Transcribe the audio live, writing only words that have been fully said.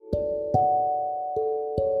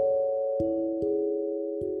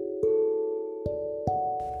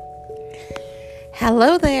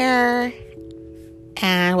Hello there,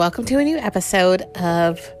 and welcome to a new episode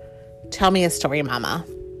of Tell Me a Story, Mama.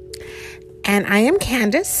 And I am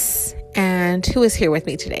Candace, and who is here with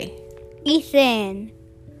me today? Ethan.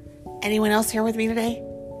 Anyone else here with me today?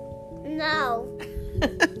 No.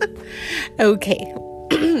 Okay.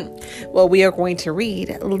 Well, we are going to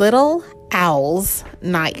read Little Owl's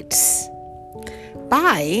Night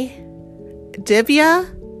by Divya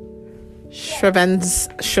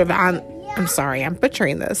Srinivasan. I'm sorry, I'm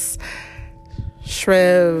butchering this.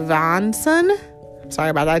 Srinivasan. Sorry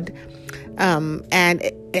about that. And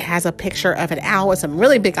it has a picture of an owl with some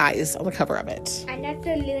really big eyes on the cover of it. And that's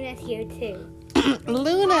the Luna's here too.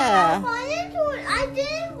 Luna. I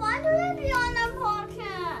didn't want to be on the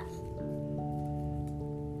podcast.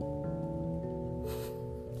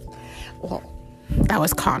 Well, that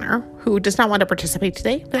was Connor, who does not want to participate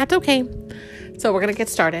today, but that's okay. So we're going to get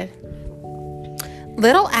started.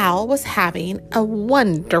 Little Owl was having a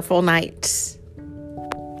wonderful night.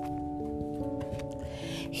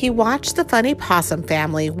 He watched the funny possum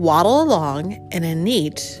family waddle along in a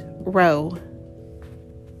neat row.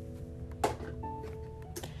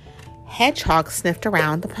 Hedgehog sniffed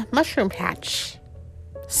around the mushroom patch.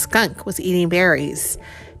 Skunk was eating berries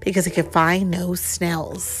because he could find no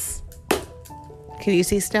snails. Can you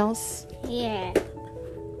see snails? Yeah.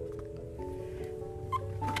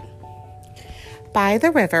 By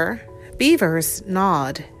the river, beavers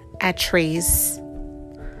gnawed at trees.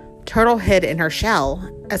 Turtle hid in her shell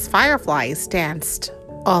as fireflies danced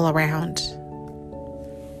all around.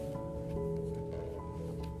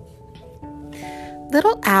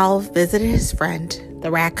 Little Owl visited his friend,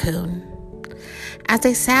 the raccoon. As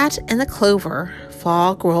they sat in the clover,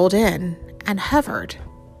 fog rolled in and hovered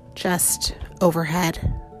just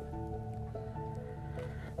overhead.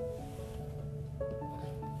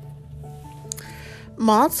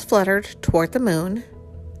 Moths fluttered toward the moon.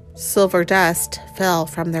 Silver dust fell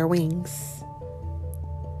from their wings.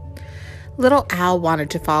 Little Owl wanted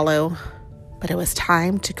to follow, but it was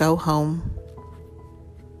time to go home.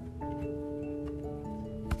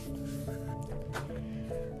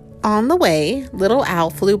 On the way, Little Owl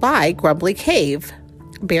flew by Grumbly Cave.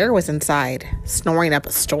 Bear was inside, snoring up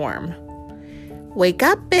a storm. "Wake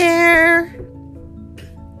up, Bear!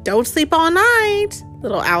 Don't sleep all night,"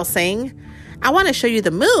 Little Owl sang. "I want to show you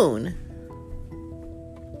the moon."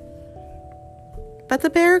 But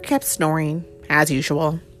the bear kept snoring, as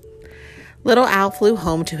usual. Little Owl flew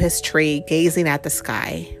home to his tree, gazing at the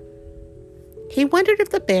sky. He wondered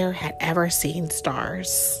if the bear had ever seen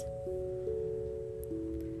stars.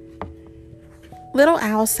 Little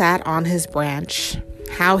Owl sat on his branch.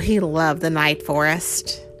 How he loved the night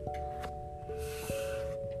forest.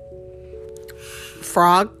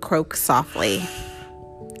 Frog croaked softly.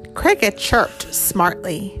 Cricket chirped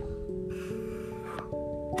smartly.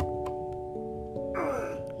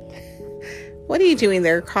 What are you doing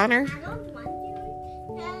there, Connor?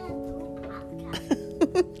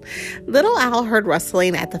 Little Owl heard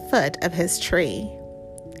rustling at the foot of his tree.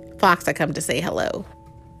 Fox had come to say hello.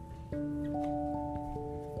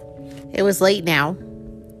 It was late now.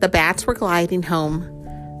 The bats were gliding home.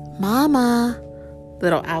 "Mama,"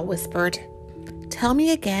 Little Owl whispered, "tell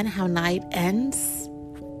me again how night ends."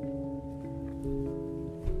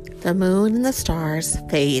 "The moon and the stars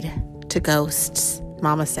fade to ghosts,"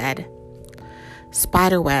 Mama said.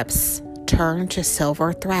 "Spiderwebs turn to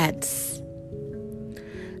silver threads.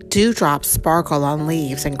 Dewdrops sparkle on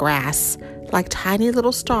leaves and grass like tiny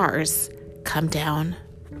little stars come down.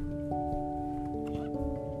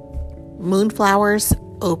 Moonflowers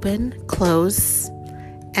open, close,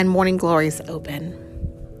 and morning glories open.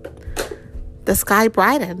 The sky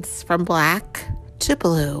brightens from black to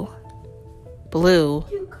blue, blue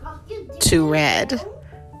to red,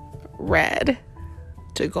 red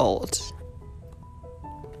to gold.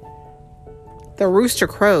 The rooster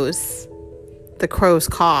crows, the crows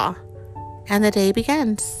caw, and the day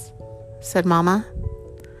begins," said Mama.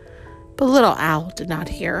 But Little Owl did not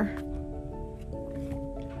hear.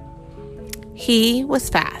 He was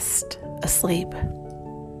fast asleep.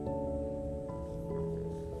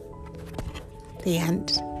 The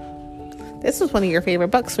end. This was one of your favorite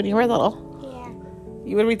books when you were little. Yeah.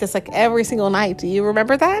 You would read this like every single night. Do you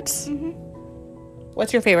remember that? Mm-hmm.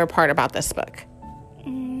 What's your favorite part about this book?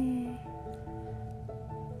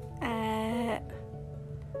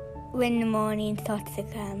 When the morning starts to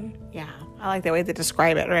come. Yeah, I like the way they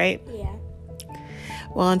describe it, right? Yeah.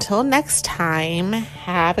 Well, until next time,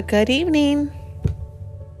 have a good evening.